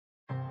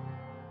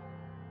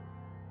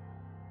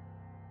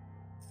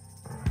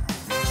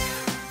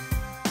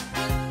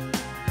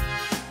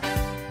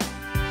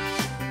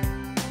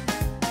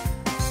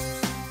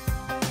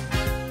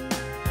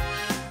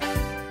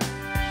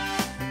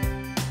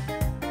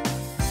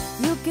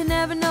can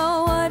never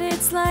know what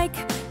it's like.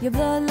 Your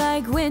blood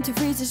like winter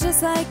freezes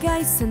just like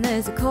ice, and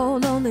there's a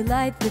cold only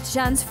light that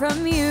shines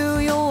from you.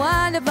 You'll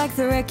wind up like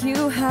the wreck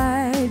you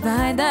hide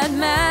behind that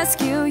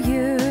mask you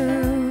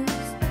use.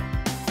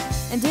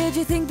 And did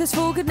you think this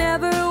fool could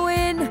never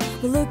win?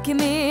 Well, look at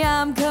me,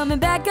 I'm coming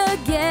back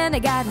again. I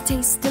got a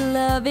taste of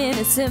love in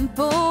a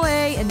simple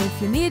way, and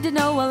if you need to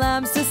know while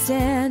I'm still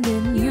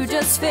standing, you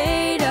just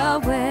fade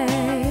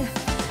away.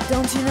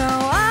 Don't you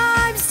know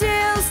I'm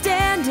still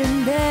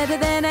standing better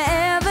than I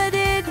ever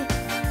did?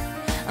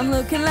 I'm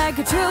looking like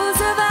a true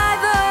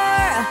survivor,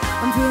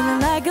 I'm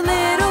feeling like a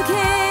little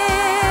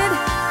kid.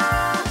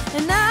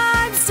 And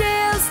I'm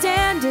still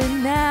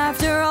standing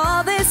after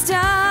all this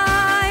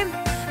time,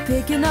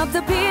 picking up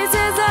the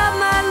pieces of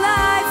my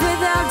life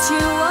without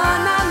you on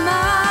my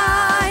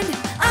mind.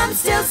 I'm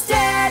still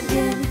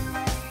standing,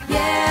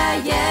 yeah,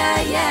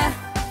 yeah, yeah.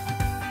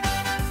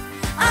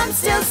 I'm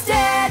still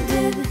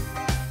standing,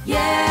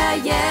 yeah,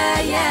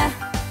 yeah, yeah.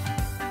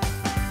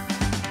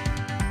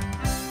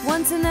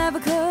 Once I never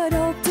could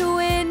hope to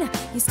win.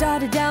 You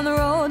started down the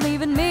road,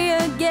 leaving me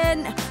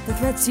again. The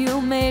threats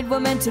you made were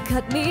meant to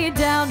cut me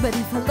down, but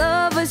if our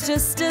love was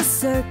just a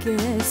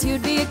circus,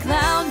 you'd be a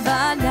clown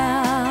by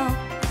now.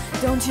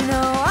 Don't you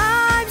know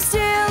I'm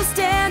still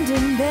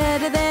standing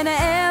better than I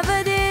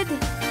ever did?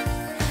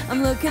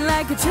 I'm looking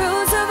like a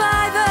true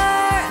survivor,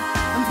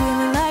 I'm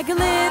feeling like a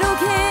little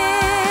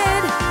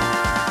kid.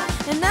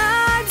 And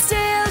I'm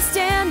still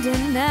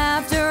standing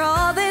after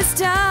all this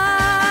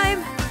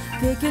time,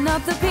 picking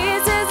up the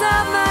pieces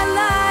of my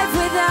life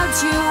without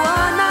you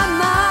on my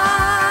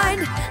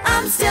mind.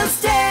 I'm still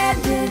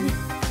standing,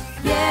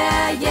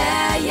 yeah,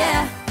 yeah,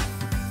 yeah.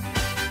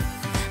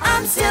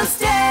 I'm still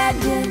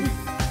standing,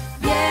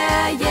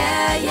 yeah,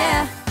 yeah,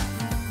 yeah.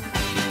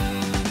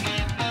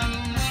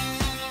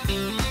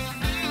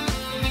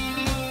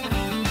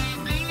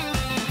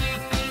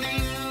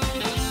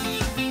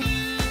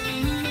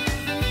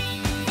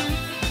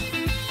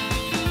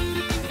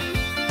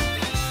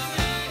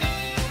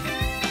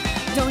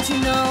 Don't you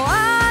know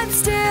I'm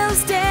still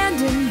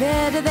standing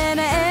better than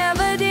I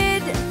ever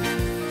did?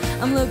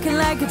 I'm looking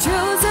like a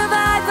true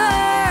survivor,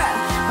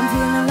 I'm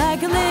feeling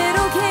like a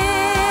little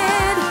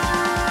kid.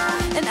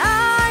 And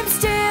I'm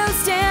still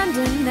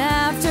standing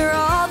after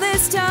all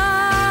this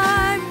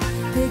time,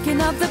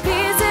 picking up the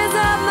pieces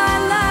of my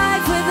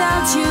life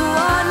without you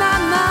on my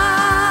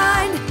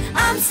mind.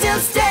 I'm still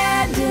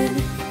standing,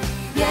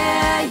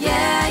 yeah,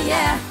 yeah,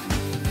 yeah.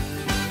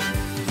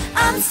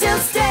 I'm still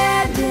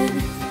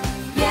standing,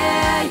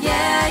 yeah,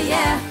 yeah,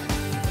 yeah.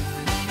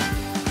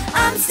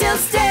 I'm still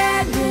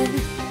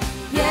standing,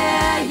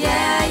 yeah,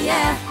 yeah,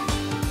 yeah.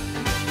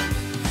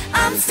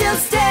 I'm still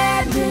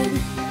standing,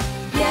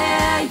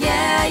 yeah,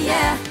 yeah,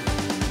 yeah.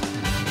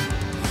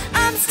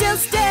 I'm still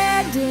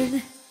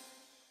standing.